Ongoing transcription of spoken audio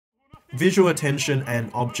Visual attention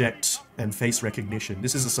and object and face recognition.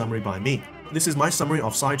 This is a summary by me. This is my summary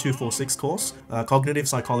of Sci 246 course, Cognitive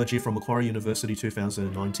Psychology from Macquarie University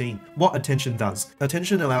 2019. What attention does.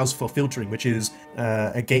 Attention allows for filtering, which is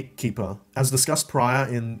a gatekeeper. As discussed prior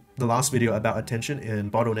in the last video about attention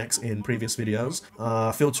and bottlenecks in previous videos,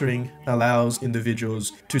 filtering allows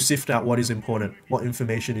individuals to sift out what is important, what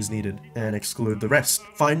information is needed, and exclude the rest.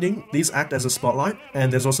 Finding, these act as a spotlight,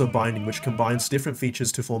 and there's also binding, which combines different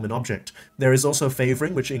features to form an object. There is also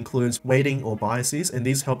favoring, which includes weighting or biases, and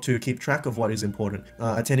these help to keep track of what is important,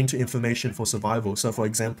 attending to information for survival. So for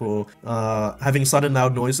example, having sudden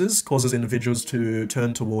loud noises causes individuals to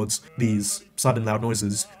turn towards these sudden loud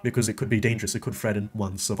noises because it could be dangerous, it could threaten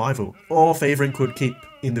one's survival. Or favoring could keep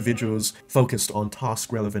individuals focused on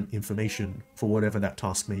task-relevant information for whatever that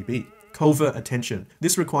task may be. Covert attention.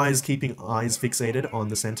 This requires keeping eyes fixated on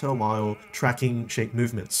the center while tracking shape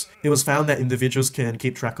movements. It was found that individuals can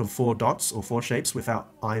keep track of 4 dots or 4 shapes without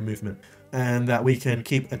eye movement, and that we can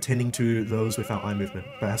keep attending to those without eye movement,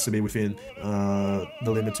 but it has to be within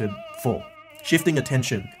the limited 4. Shifting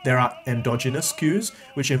attention. There are endogenous cues,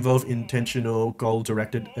 which involve intentional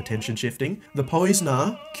goal-directed attention shifting. The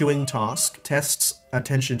Posner cueing task tests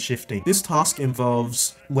attention shifting. This task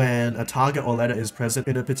involves when a target or letter is present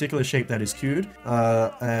in a particular shape that is cued,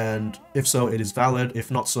 and if so, it is valid.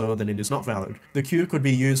 If not so, then it is not valid. The cue could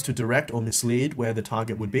be used to direct or mislead where the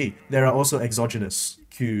target would be. There are also exogenous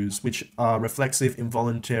cues, which are reflexive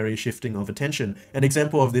involuntary shifting of attention. An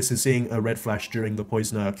example of this is seeing a red flash during the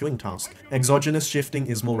Posner cueing task. Exogenous shifting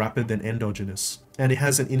is more rapid than endogenous, and it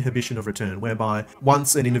has an inhibition of return, whereby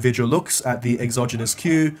once an individual looks at the exogenous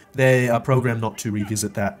cue, they are programmed not to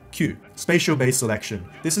revisit that cue. Spatial-based selection.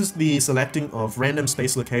 This is the selecting of random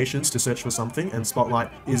space locations to search for something, and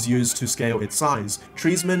Spotlight is used to scale its size.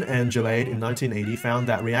 Treisman and Gelade in 1980 found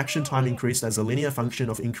that reaction time increased as a linear function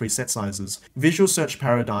of increased set sizes. Visual search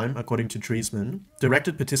paradigm, according to Treisman,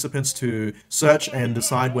 directed participants to search and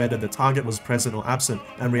decide whether the target was present or absent,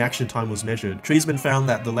 and reaction time was measured. Treisman found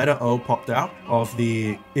that the letter O popped out of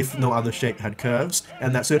the if no other shape had curves,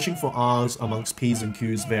 and that searching for R's amongst P's and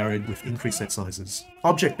Q's varied with increased set sizes.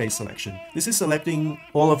 Object-based selection. This is selecting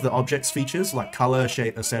all of the object's features like color,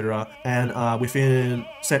 shape, etc. and within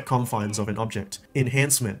set confines of an object.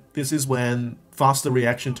 Enhancement. This is when faster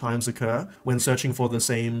reaction times occur when searching for the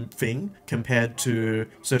same thing compared to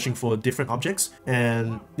searching for different objects.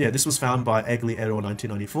 And yeah, this was found by Egley et al.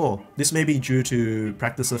 1994. This may be due to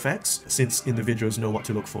practice effects, since individuals know what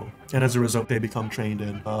to look for, and as a result they become trained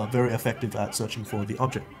and very effective at searching for the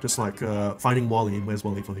object, just like finding Wally in Where's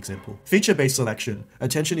Wally, for example. Feature-based selection.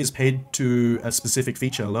 Attention is paid to a specific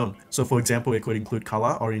feature alone. So for example, it could include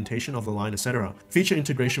color, orientation of the line, etc. Feature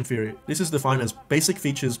integration theory. This is defined as basic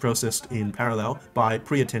features processed in parallel by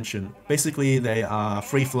pre-attention. Basically, they are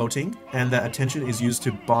free-floating, and that attention is used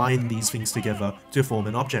to bind these things together to form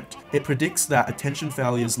an object. It predicts that attention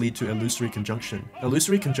failures lead to illusory conjunction.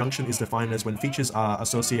 Illusory conjunction is defined as when features are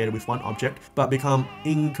associated with one object but become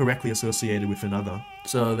incorrectly associated with another.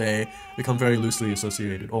 So they become very loosely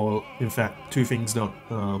associated, or in fact, two things don't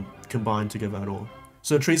combine together at all.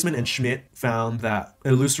 So Treisman and Schmidt found that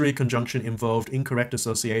illusory conjunction involved incorrect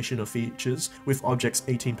association of features with objects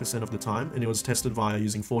 18% of the time, and it was tested via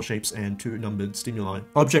using 4 shapes and 2 numbered stimuli.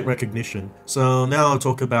 Object recognition. So now I'll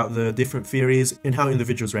talk about the different theories in how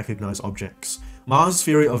individuals recognize objects. Marr's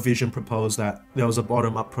theory of vision proposed that there was a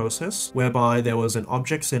bottom-up process, whereby there was an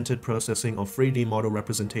object-centered processing of 3D model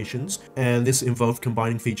representations, and this involved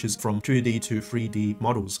combining features from 2D to 3D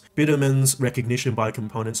models. Biederman's recognition by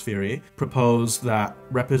components theory proposed that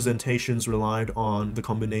representations relied on the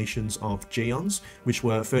combinations of Geons, which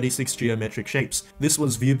were 36 geometric shapes. This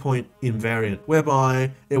was viewpoint-invariant,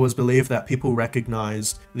 whereby it was believed that people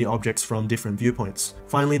recognized the objects from different viewpoints.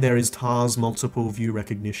 Finally, there is Tarr's multiple view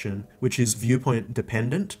recognition, which is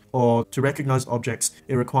viewpoint-dependent, or to recognize objects,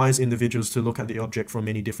 it requires individuals to look at the object from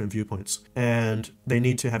many different viewpoints, and they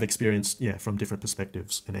need to have experience from different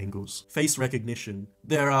perspectives and angles. Face recognition.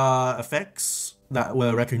 There are effects that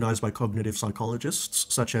were recognized by cognitive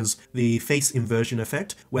psychologists, such as the face inversion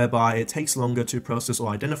effect, whereby it takes longer to process or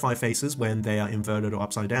identify faces when they are inverted or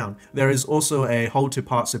upside down. There is also a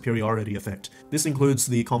whole-to-part superiority effect. This includes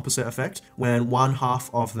the composite effect, when one half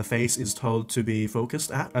of the face is told to be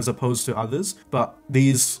focused at, as opposed to others, but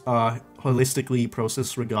these are holistically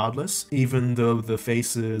processed regardless, even though the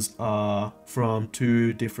faces are from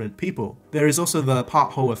 2 different people. There is also the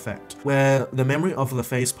part-whole effect, where the memory of the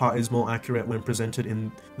face part is more accurate when presented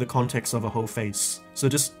in the context of a whole face. So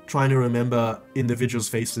just trying to remember individuals'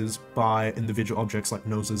 faces by individual objects like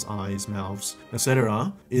noses, eyes, mouths,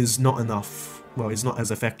 etc. is not enough. Well, it's not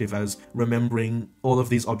as effective as remembering all of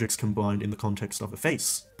these objects combined in the context of a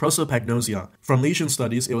face. Prosopagnosia. From lesion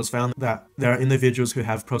studies, it was found that there are individuals who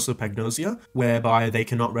have prosopagnosia, whereby they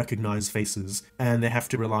cannot recognize faces, and they have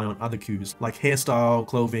to rely on other cues, like hairstyle,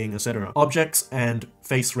 clothing, etc. Objects and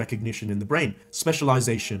face recognition in the brain.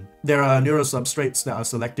 Specialization. There are neurosubstrates that are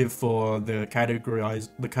selective for the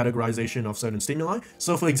categorization of certain stimuli.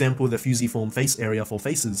 So for example, the fusiform face area for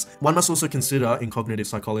faces. One must also consider in cognitive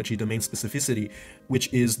psychology domain specificity,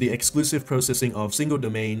 which is the exclusive processing of single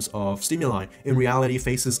domains of stimuli. In reality,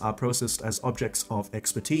 faces are processed as objects of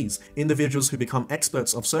expertise. Individuals who become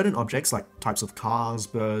experts of certain objects, like types of cars,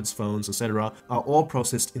 birds, phones, etc., are all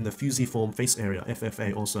processed in the fusiform face area,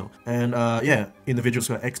 FFA also. And yeah, individuals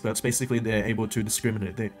who are experts, basically they're able to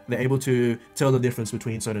discriminate. They're able to tell the difference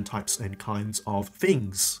between certain types and kinds of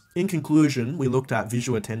things. In conclusion, we looked at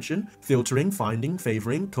visual attention, filtering, finding,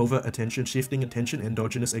 favoring, covert attention, shifting attention,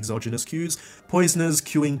 endogenous, exogenous cues, Posner's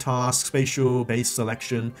queuing task, spatial-based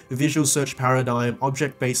selection, visual search paradigm,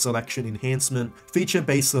 object-based selection, enhancement,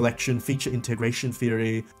 feature-based selection, feature integration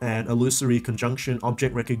theory, and illusory conjunction,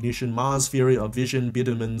 object recognition, Marr's theory of vision,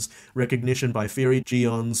 Biederman's recognition by theory,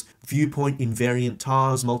 Geons, viewpoint-invariant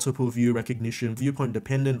Tarr's multiple view recognition,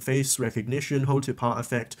 viewpoint-dependent face recognition, whole-to-part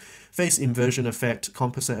effect, face inversion effect,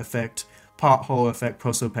 composite effect, part-whole effect,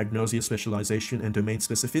 prosopagnosia, specialization, and domain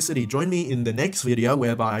specificity. Join me in the next video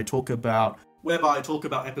whereby I talk about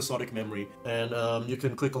episodic memory, and you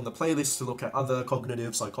can click on the playlist to look at other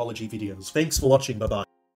cognitive psychology videos. Thanks for watching. Bye bye.